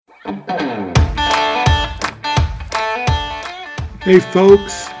Hey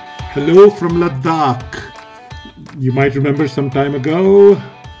folks, hello from Ladakh. You might remember some time ago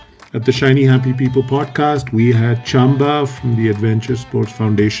at the Shiny Happy People podcast, we had Chamba from the Adventure Sports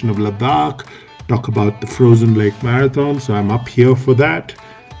Foundation of Ladakh talk about the Frozen Lake Marathon. So I'm up here for that.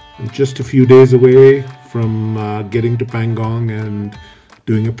 I'm just a few days away from getting to Pangong and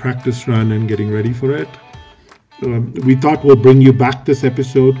doing a practice run and getting ready for it. We thought we'll bring you back this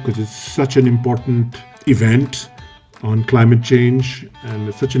episode because it's such an important event on climate change and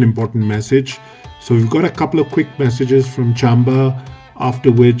it's such an important message. So we've got a couple of quick messages from Chamba,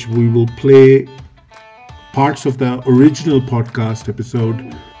 after which we will play parts of the original podcast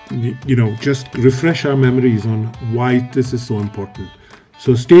episode, just refresh our memories on why this is so important.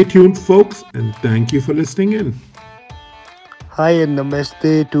 So stay tuned, folks, and thank you for listening in. Hi and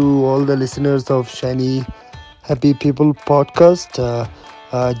namaste to all the listeners of Shiny Happy People podcast.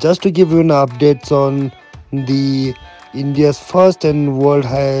 Just to give you an updates on the India's first and world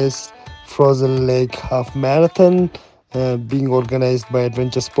highest frozen lake half marathon being organized by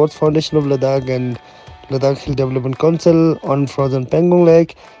Adventure Sports Foundation of Ladakh and Ladakh Hill Development Council on frozen Pangong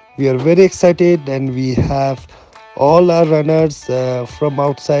Lake. We are very excited and we have all our runners from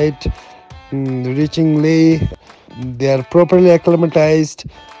outside reaching Leh. They are properly acclimatized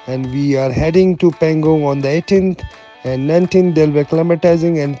and we are heading to Pangong on the 18th and 19th they'll be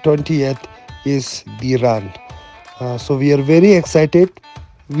acclimatizing and 20th is the run. So we are very excited.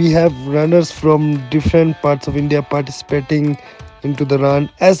 We have runners from different parts of India participating into the run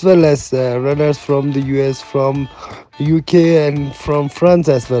as well as runners from the US, from UK and from France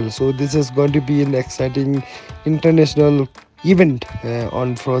as well. So this is going to be an exciting international event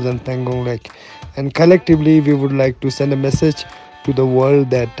on frozen Pangong Lake. And collectively, we would like to send a message to the world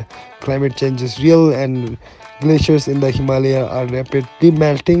that climate change is real and glaciers in the Himalaya are rapidly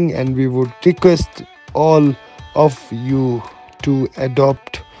melting. And we would request all of you to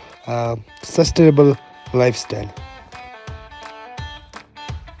adopt a sustainable lifestyle.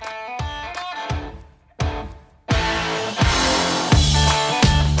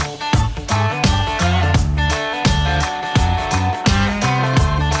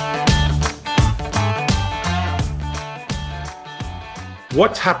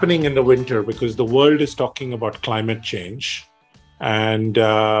 What's happening in the winter? Because the world is talking about climate change. And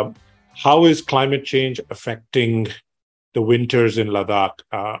how is climate change affecting the winters in Ladakh?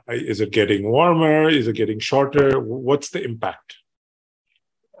 Is it getting warmer? Is it getting shorter? What's the impact?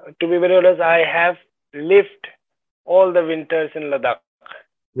 To be very honest, I have lived all the winters in Ladakh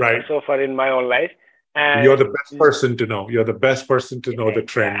Right. so far in my own life. And You're the best person to know. You're the best person to know the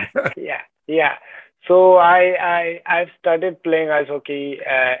trend. yeah. So I've started playing ice hockey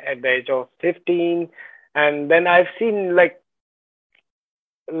at the age of 15, and then I've seen like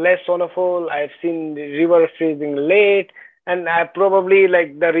less snowfall. I've seen the river freezing late, and I probably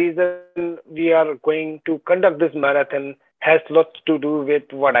like the reason we are going to conduct this marathon has lots to do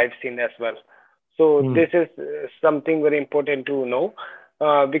with what I've seen as well. So this is something very important to know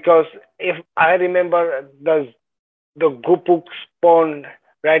because if I remember the Gupuk pond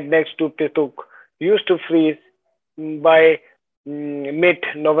right next to Pituk used to freeze by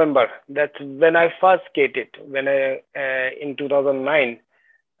mid-November. That's when I first skated in 2009,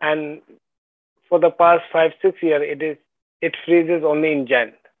 and for the past 5 6 years it freezes only in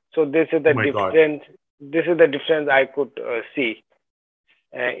Jan. So this is the difference. This is the difference I could see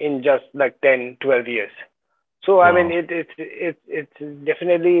in just like 10 12 years. So wow. I mean it's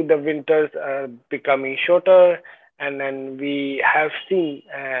definitely the winters are becoming shorter. And then we have seen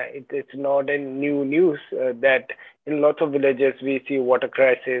it's not a new news that in lots of villages we see water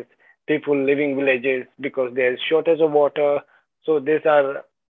crisis, people leaving villages because there's shortage of water. So these are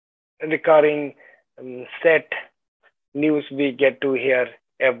recurring set news we get to hear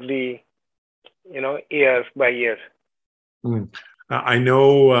every year by year. I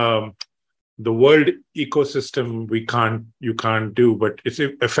know the world ecosystem you can't do, but it's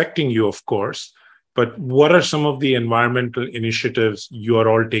affecting you, of course. But what are some of the environmental initiatives you are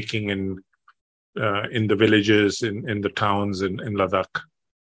all taking in the villages, in the towns in Ladakh?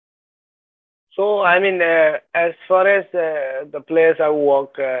 So, I mean, as far as the place I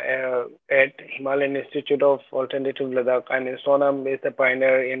work at Himalayan Institute of Alternative Ladakh, I mean, Sonam is the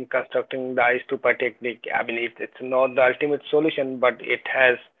pioneer in constructing the ice stupa technique. I mean, it's not the ultimate solution, but it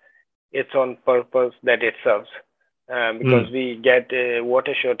has its own purpose that it serves because we get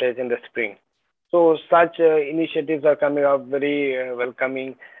water shortage in the spring. So such initiatives are coming up very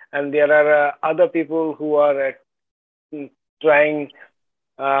welcoming. And there are other people who are trying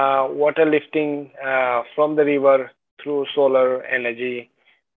water lifting from the river through solar energy.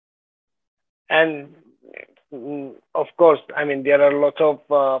 And of course, I mean, there are lots of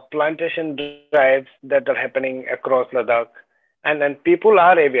plantation drives that are happening across Ladakh. And people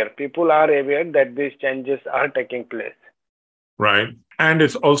are aware. People are aware that these changes are taking place. Right. And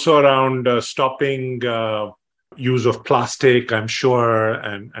it's also around stopping use of plastic, I'm sure,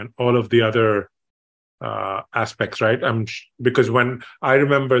 and all of the other aspects, right? Because when I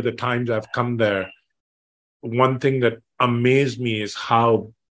remember the times I've come there, one thing that amazed me is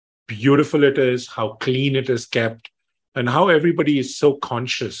how beautiful it is, how clean it is kept, and how everybody is so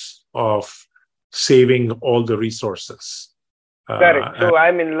conscious of saving all the resources. Correct. So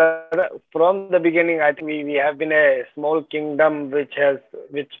I mean, from the beginning, I think we have been a small kingdom which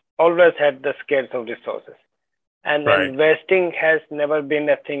always had the scarce of resources, and wasting has never been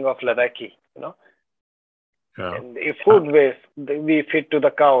a thing of Ladakhi. Yeah. And if food waste, we feed to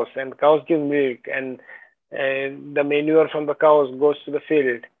the cows, and cows give milk, and the manure from the cows goes to the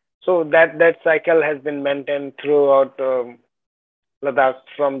field. So that cycle has been maintained throughout Ladakh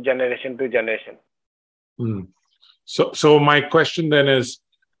from generation to generation. Mm. So my question then is,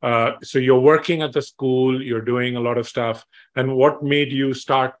 so you're working at the school, you're doing a lot of stuff, and what made you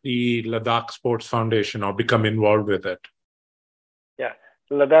start the Ladakh Sports Foundation or become involved with it? Yeah,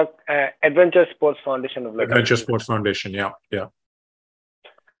 Ladakh Adventure Sports Foundation of Ladakh. Adventure Sports Foundation, yeah.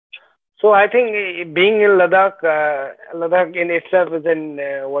 So I think being in Ladakh, Ladakh in itself is an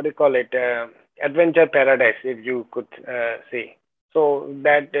adventure paradise, if you could say. So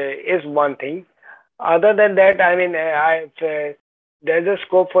that is one thing. Other than that, I mean, there's a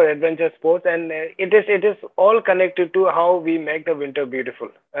scope for adventure sports, and it is all connected to how we make the winter beautiful.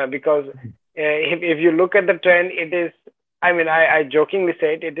 Because if you look at the trend, it is. I mean, I jokingly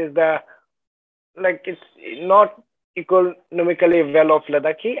said it is it's not economically well off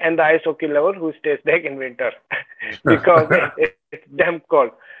Ladakhi and the ice hockey lover who stays back in winter because it's damn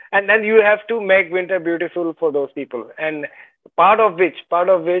cold. And then you have to make winter beautiful for those people. And part of which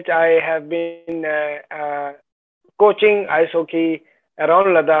I have been coaching ice hockey around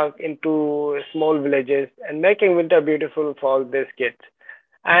Ladakh into small villages and making winter beautiful for all these kids.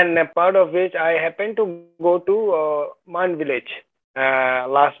 And part of which I happened to go to Man village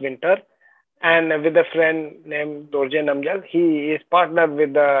last winter, and with a friend named Dorje Namjal. He is partnered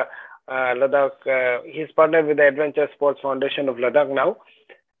with the Ladakh. He's partnered with the Adventure Sports Foundation of Ladakh now,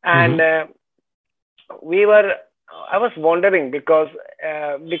 and I was wondering because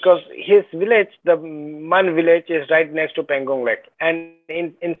his village, the Man village, is right next to Pangong Lake, and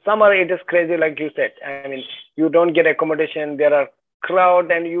in summer it is crazy, like you said. I mean, you don't get accommodation. There are crowd,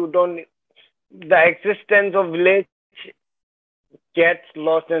 and the existence of village gets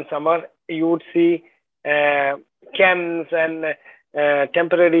lost in summer. You would see camps and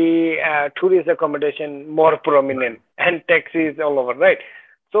temporary tourist accommodation more prominent, and taxis all over, right?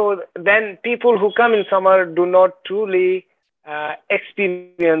 So then people who come in summer do not truly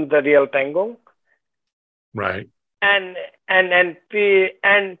experience the real Pangong. Right. And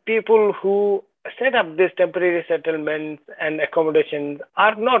people who set up these temporary settlements and accommodations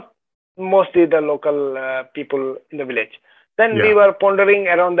are not mostly the local people in the village. Then we were pondering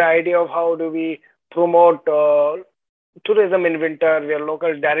around the idea of how do we promote tourism in winter where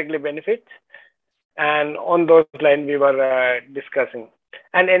local directly benefits, and on those lines we were discussing.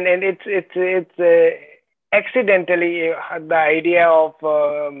 And it's accidentally the idea of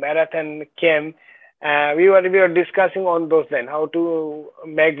marathon came. We were discussing on those lines how to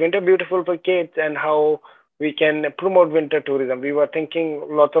make winter beautiful for kids and how we can promote winter tourism. We were thinking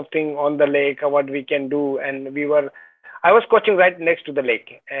lots of things on the lake, what we can do, and I was coaching right next to the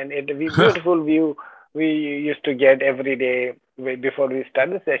lake, and it was a beautiful view we used to get every day before we start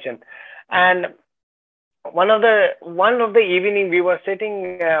the session. And one of the evening we were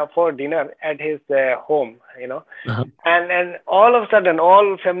sitting for dinner at his home, and all of a sudden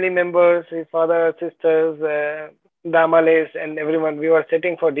all family members, his father, sisters, Damales, and everyone, we were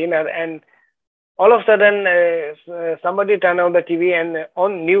sitting for dinner, and all of a sudden somebody turned on the TV, and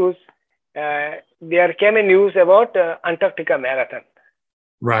on news there came a news about Antarctica Marathon.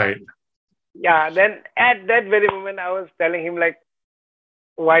 Right. Yeah. Then at that very moment, I was telling him, like,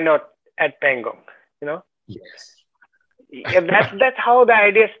 why not at Pangong? Yes. That's how the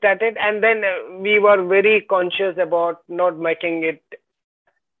idea started, and then we were very conscious about not making it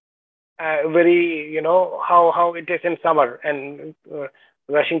very, how it is in summer and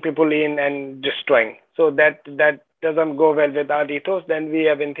rushing people in and destroying. So that doesn't go well with our ethos. Then we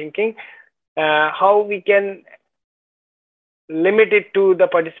have been thinking how we can limit it to the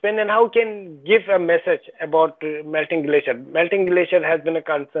participant and how can give a message about melting glacier. Melting glacier has been a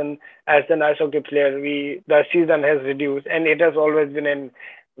concern as an ice hockey player. The season has reduced, and it has always been a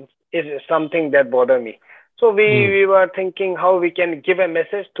is something that bothered me. So Mm. we were thinking how we can give a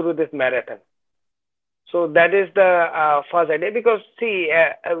message through this marathon. So that is the first idea, because see,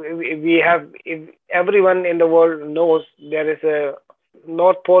 we have, if everyone in the world knows there is a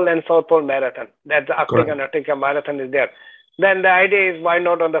North Pole and South Pole marathon. That the Arctic Correct. and Antarctica marathon is there. Then the idea is, why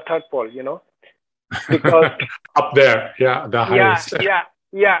not on the third pole? Because Up there, yeah, the yeah, highest. yeah,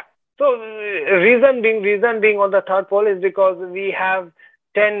 yeah. So reason being on the third pole is because we have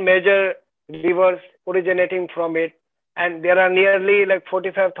 10 major rivers originating from it, and there are nearly like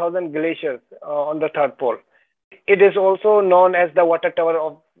 45,000 glaciers on the third pole. It is also known as the water tower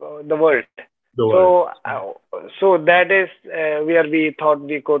of the world. The world. So, so that is where we thought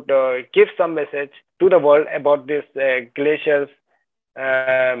we could give some message to the world about these glaciers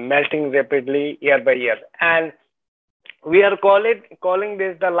melting rapidly year by year. And we are calling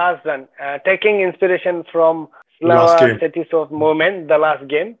this the last run, taking inspiration from Last Slava game. Fetisov movement, the last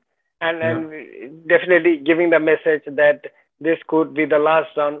game, Yeah. and definitely giving the message that this could be the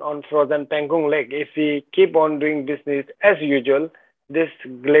last run on frozen Pangong Lake. If we keep on doing business as usual, this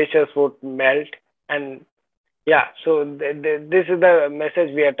glaciers would melt, and yeah. So this is the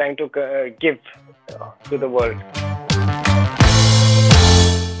message we are trying to give to the world.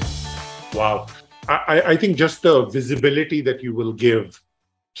 Wow. I think just the visibility that you will give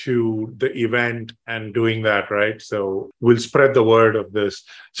to the event and doing that, right? So we'll spread the word of this.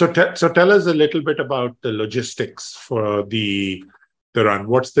 So tell us a little bit about the logistics for the run.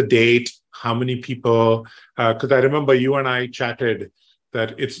 What's the date? How many people? Because I remember you and I chatted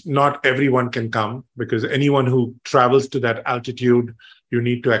that it's not everyone can come, because anyone who travels to that altitude, you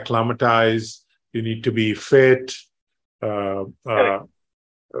need to acclimatize, you need to be fit.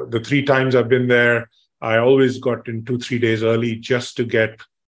 The 3 times I've been there, I always got in 2-3 days early just to get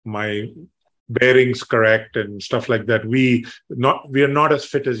my bearings correct and stuff like that. We are not as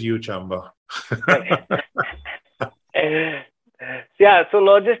fit as you, Chamba. Yeah, so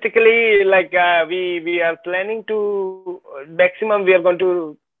logistically, like we are planning to maximum we are going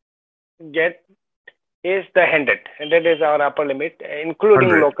to get is the 100. 100 is our upper limit, including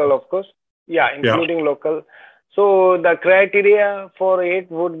 100. local, of course. Yeah, Yeah. including local. So the criteria for it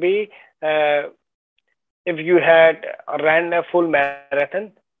would be if you had ran a full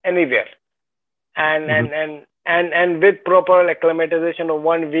marathon anywhere, and Mhm. and with proper acclimatization of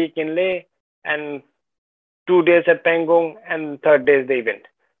 1 week in Leh and 2 days at Pangong and third day is the event.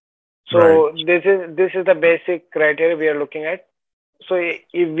 So Right. this is the basic criteria we are looking at. So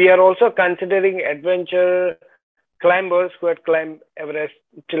if we are also considering adventure climbers who had climbed Everest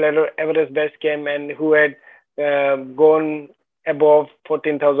till Everest base camp and who had gone above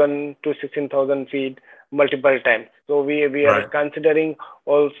 14,000 to 16,000 feet multiple times. So we are Right. considering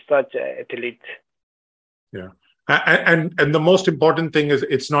all such athletes. Yeah. And the most important thing is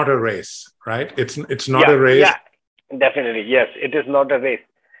it's not a race, right? It's not a race. Yeah, definitely. Yes, it is not a race.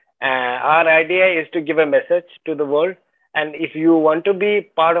 Our idea is to give a message to the world, and if you want to be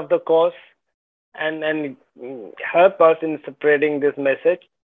part of the cause and help us in spreading this message,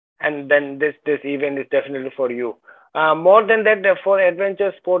 and then this event is definitely for you. More than that, for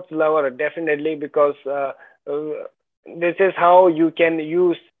adventure sports lover, definitely, because this is how you can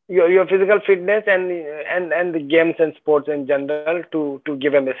use your physical fitness and the games and sports in general to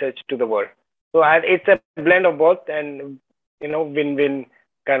give a message to the world. So it's a blend of both, and win-win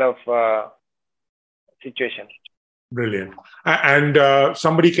kind of situation. Brilliant. And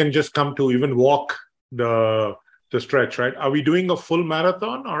somebody can just come to even walk the stretch, right? Are we doing a full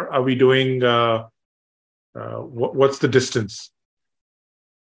marathon, or are we doing what's the distance?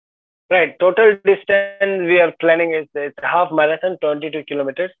 Right. Total distance we are planning is it's a half marathon, 22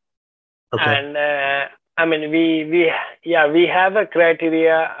 kilometers. Okay. And I mean, we have a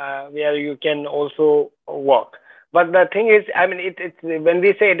criteria where you can also walk. But the thing is, I mean, it's when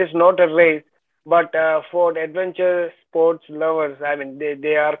we say it is not a race, but for adventure sports lovers, I mean,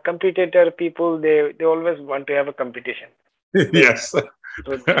 they are competitor people. They always want to have a competition. Yes. So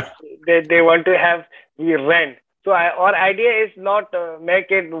they want to have we run. So our idea is not make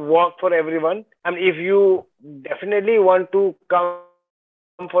it work for everyone. I mean, if you definitely want to come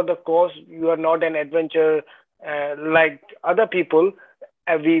for the cause, you are not an adventure like other people.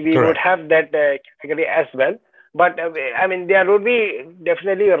 We would Correct. have that category as well. But I mean, there would be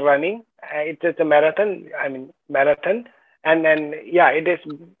definitely running. It's a marathon. I mean, marathon, and then yeah, it is.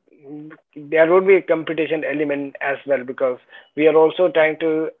 There would be a competition element as well, because we are also trying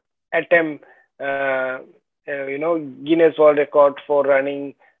to attempt, Guinness World Record for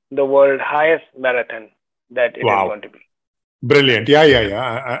running the world highest marathon that it is Wow. going to be. Brilliant.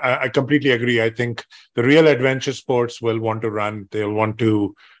 Yeah. I completely agree. I think the real adventure sports will want to run. They'll want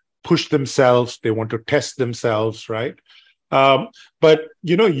to push themselves. They want to test themselves, right? But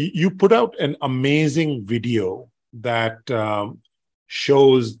you put out an amazing video that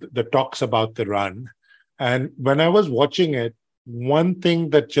shows that talks about the run. And when I was watching it, one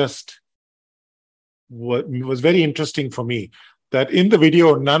thing that just was very interesting for me, that in the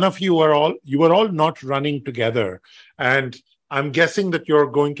video, none of you were all not running together. And I'm guessing that you're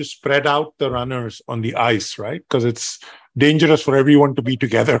going to spread out the runners on the ice, right? Because it's dangerous for everyone to be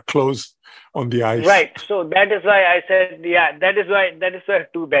together close on the ice. Right. So that is why I said, yeah, that is why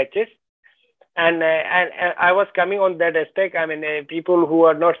two batches. And I was coming on that aspect. I mean, people who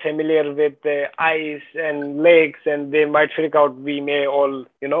are not familiar with ice and lakes, and they might freak out. We may all,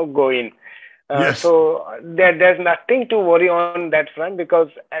 go in. Yes. So there's nothing to worry on that front, because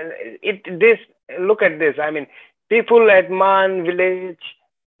look at this. I mean, people at Man village,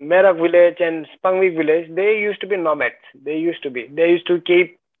 Merak village, and Spangvik village, they used to be nomads. They used to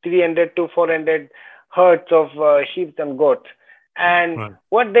keep 300 to 400 herds of sheep and goats. And Right.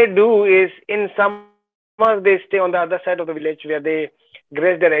 what they do is, in summer they stay on the other side of the village where they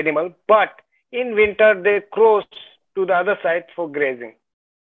graze their animal, but in winter they cross to the other side for grazing.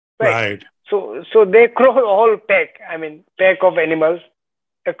 Right. Right. So they cross a whole pack of animals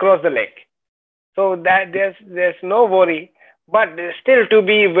across the lake. So that there's no worry, but still, to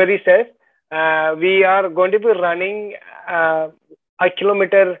be very safe, we are going to be running a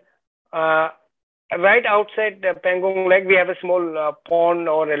kilometer right outside the Pangong Lake. We have a small pond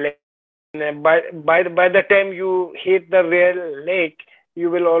or a lake. And by the time you hit the real lake, you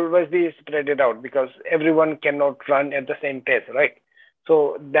will always be spread it out, because everyone cannot run at the same pace, right?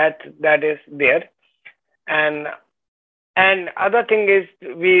 So that is there. And other thing is,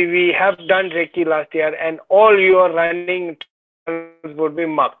 we have done Reiki last year, and all your running trails would be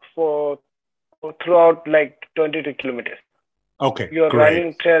marked for throughout like 22 kilometers. Okay. Your Great.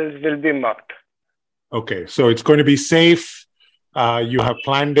 running trails will be marked. Okay. So it's going to be safe. You have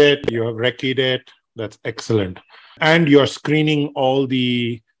planned it. You have recce'd it. That's excellent. And you're screening all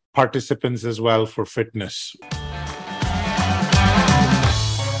the participants as well for fitness.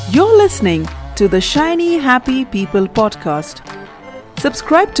 You're listening to the Shiny Happy People podcast.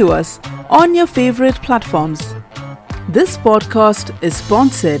 Subscribe to us on your favorite platforms. This podcast is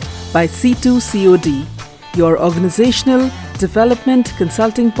sponsored by C2COD, your organizational development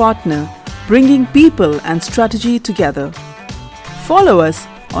consulting partner, bringing people and strategy together. Follow us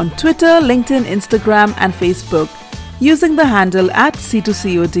on Twitter, LinkedIn, Instagram, and Facebook using the handle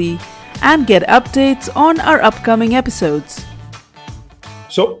 @C2COD and get updates on our upcoming episodes.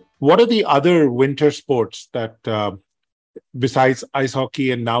 So, what are the other winter sports that, besides ice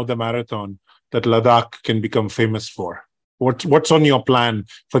hockey and now the marathon, that Ladakh can become famous for? What's on your plan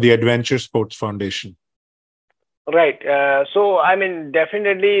for the Adventure Sports Foundation? Right. So, I mean,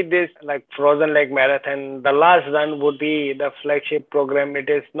 definitely this like Frozen Lake Marathon, the last run would be the flagship program. It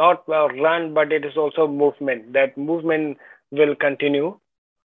is not a run, but it is also movement. That movement will continue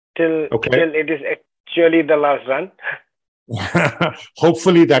till it is actually the last run.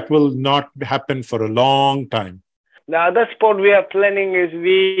 Hopefully that will not happen for a long time. The other sport we are planning is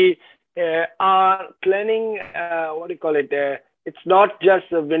we are planning, what do you call it? It's not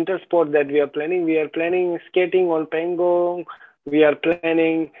just a winter sport that we are planning. We are planning skating on Pangong. We are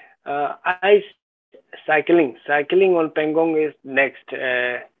planning ice cycling. Cycling on Pangong is next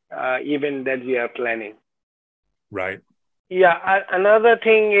event that we are planning. Right. Yeah, another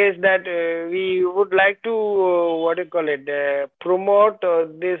thing is that we would like to, promote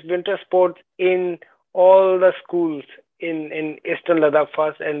this winter sports in all the schools in Eastern Ladakh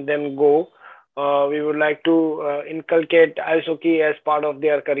first, and then go. We would like to inculcate ice hockey as part of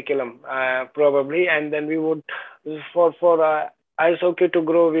their curriculum, probably, and then we would, for ice hockey to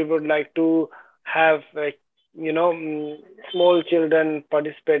grow, we would like to have, small children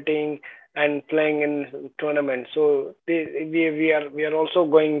participating and playing in tournaments. So we are also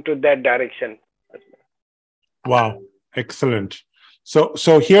going to that direction. Wow, excellent.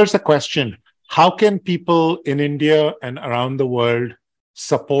 So here's a question: how can people in India and around the world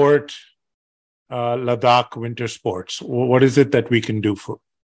support Ladakh winter sports? What is it that we can do for?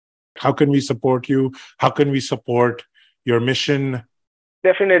 How can we support you? How can we support your mission?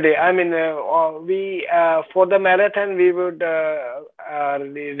 Definitely. I mean, we for the marathon we would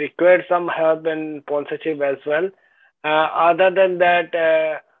require some help and sponsorship as well. Other than that,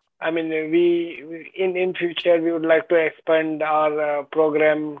 I mean, we in future we would like to expand our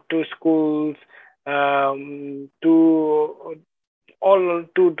program to schools, to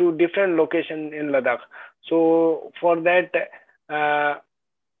different locations in Ladakh. So for that,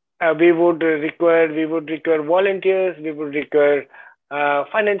 we would require volunteers, we would require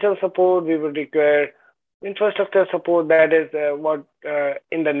financial support, we would require infrastructure support. That is what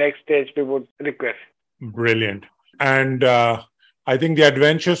in the next stage we would request. Brilliant. And I think the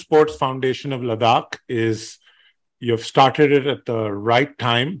Adventure Sports Foundation of Ladakh you've started it at the right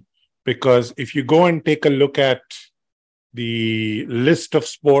time, because if you go and take a look at the list of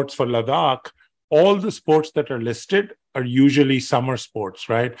sports for Ladakh, all the sports that are listed are usually summer sports,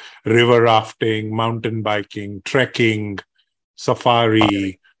 right? River rafting, mountain biking, trekking,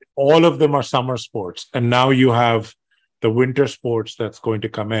 safari, all of them are summer sports. And now you have the winter sports that's going to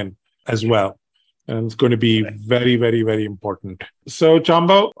come in as well. And it's going to be very, very, very important. So,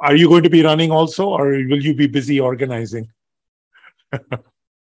 Chamba, are you going to be running also, or will you be busy organizing?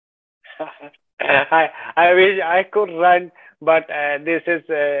 I wish I could run, but this is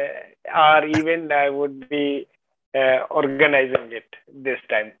our event. I would be organizing it this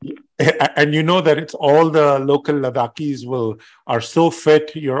time. And you know that it's all the local Ladakhis are so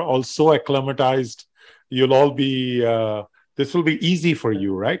fit. You're all so acclimatized. You'll all be. This will be easy for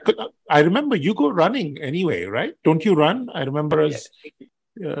you, right? I remember you go running anyway, right? Don't you run? I remember us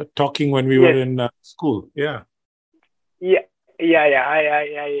talking when we were in school. Yeah. Yeah.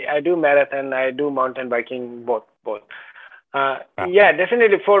 I do marathon. I do mountain biking. Both. Yeah,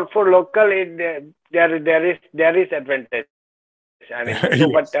 definitely. For local, there is advantage. I mean, Yes.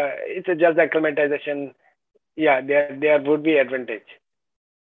 but it's just acclimatization. Yeah, there would be advantage.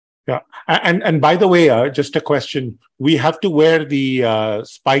 Yeah, and by the way, just a question: we have to wear the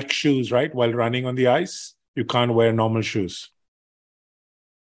spike shoes, right, while running on the ice? You can't wear normal shoes.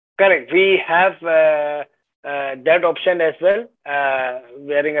 Correct. We have that option as well,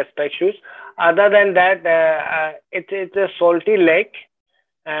 wearing a spike shoes. Other than that, it's a salty lake.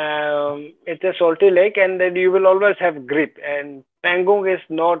 It's a salty lake, and then you will always have grip. And Pangong is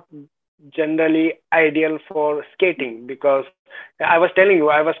not generally ideal for skating, because I was telling you,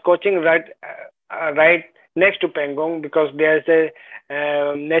 I was coaching right next to Pangong, because there's a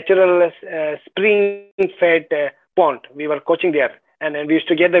natural spring-fed pond. We were coaching there, and we used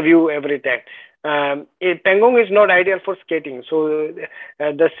to get the view every time. Pangong is not ideal for skating, so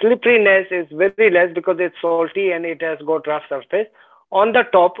the slipperiness is very less because it's salty and it has got rough surface. On the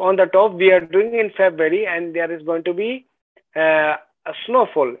top, we are doing in February, and there is going to be a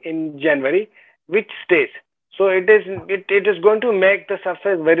snowfall in January, which stays. So it is going to make the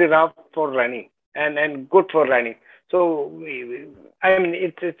surface very rough for running and good for running. So I mean,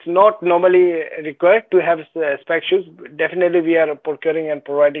 it's not normally required to have spec shoes. Definitely, we are procuring and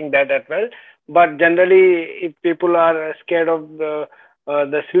providing that as well. But generally, if people are scared of the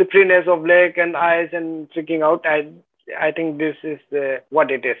slipperiness of lake and ice and freaking out, I think this is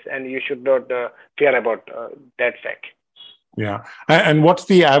what it is, and you should not fear about that fact. Yeah. And what's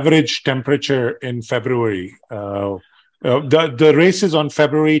the average temperature in February? The race is on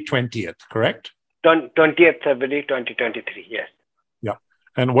February 20th, correct? 20th February 2023, yes. Yeah.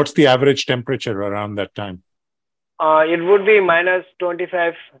 And what's the average temperature around that time? It would be minus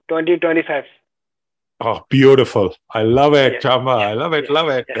 25. Oh, beautiful. I love it, Yes. Chamba. I love it.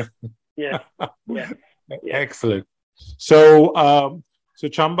 Yes. Excellent. So,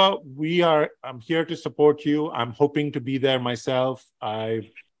 Chamba, I'm here to support you. I'm hoping to be there myself. I've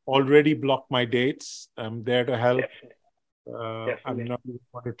already blocked my dates. I'm there to help. I'm not going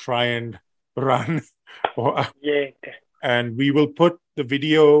to try and run. And we will put the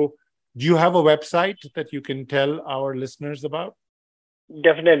video. Do you have a website that you can tell our listeners about?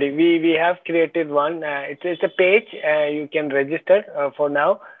 Definitely. We have created one. It's a page. You can register for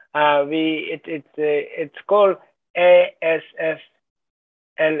now. It's called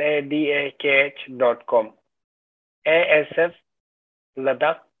ASFLadakh.com.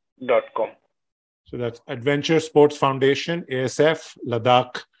 ASFladakh.com. So that's Adventure Sports Foundation,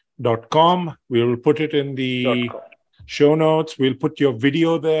 ASFladakh.com. We will put it in the show notes. We'll put your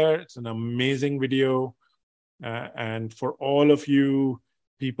video there. It's an amazing video. And for all of you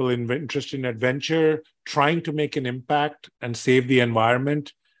people interested in adventure, trying to make an impact and save the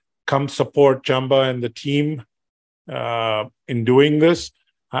environment, come support Chamba and the team in doing this.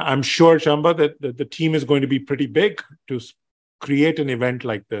 I'm sure, Chamba, that the team is going to be pretty big to create an event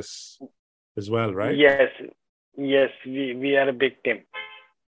like this as well, right? Yes, we are a big team.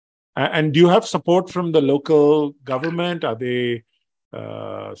 And do you have support from the local government? Are they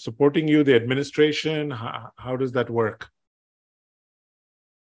supporting you, the administration? How does that work?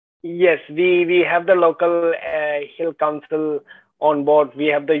 Yes, we have the local Hill Council on board. We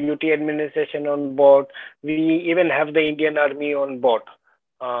have the UT administration on board. We even have the Indian Army on board.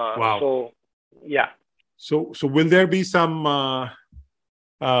 Wow. So, yeah. So will there be some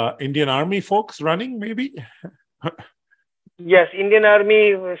Indian Army folks running, maybe? Yes, Indian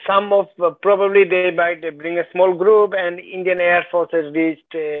Army, some of probably they might bring a small group, and Indian Air Force has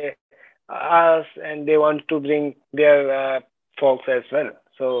reached us, and they want to bring their folks as well.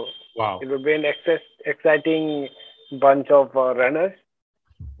 So Wow. it will be an exciting bunch of runners.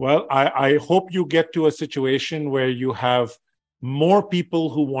 Well, I hope you get to a situation where you have more people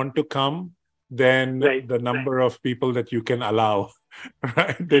who want to come than the number of people that you can allow,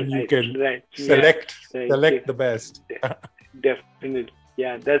 right? Then you can select the best. Definitely.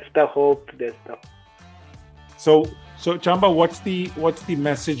 Yeah, that's the hope. So Chamba, what's the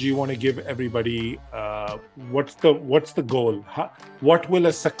message you want to give everybody? What's the goal? What will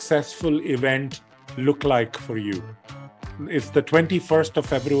a successful event look like for you? It's the 21st of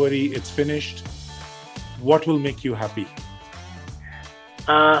February. It's finished. What will make you happy?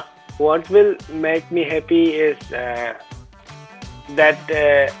 What will make me happy is that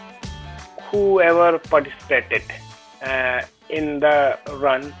whoever participated in the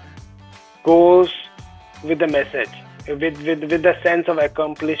run goes with the message, with the sense of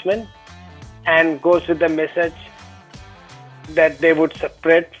accomplishment, and goes with the message that they would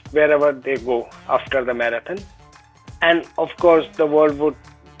spread wherever they go after the marathon. And of course, the world would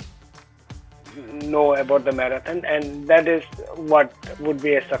know about the marathon, and that is what would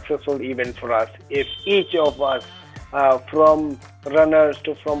be a successful event for us. If each of us, from runners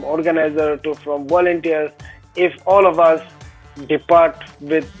to from organizers to from volunteers, if all of us depart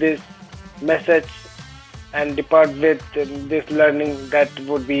with this message and depart with this learning, that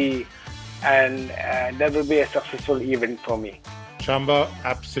would be a successful event for me. Chamba,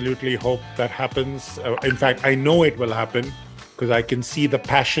 absolutely hope that happens. In fact, I know it will happen because I can see the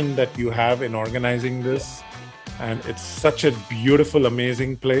passion that you have in organizing this. And it's such a beautiful,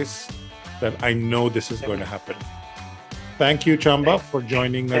 amazing place that I know this is going to happen. Thank you, Chamba, for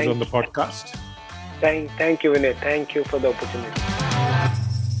joining us on the podcast. Thank you, Vinay. Thank you for the opportunity.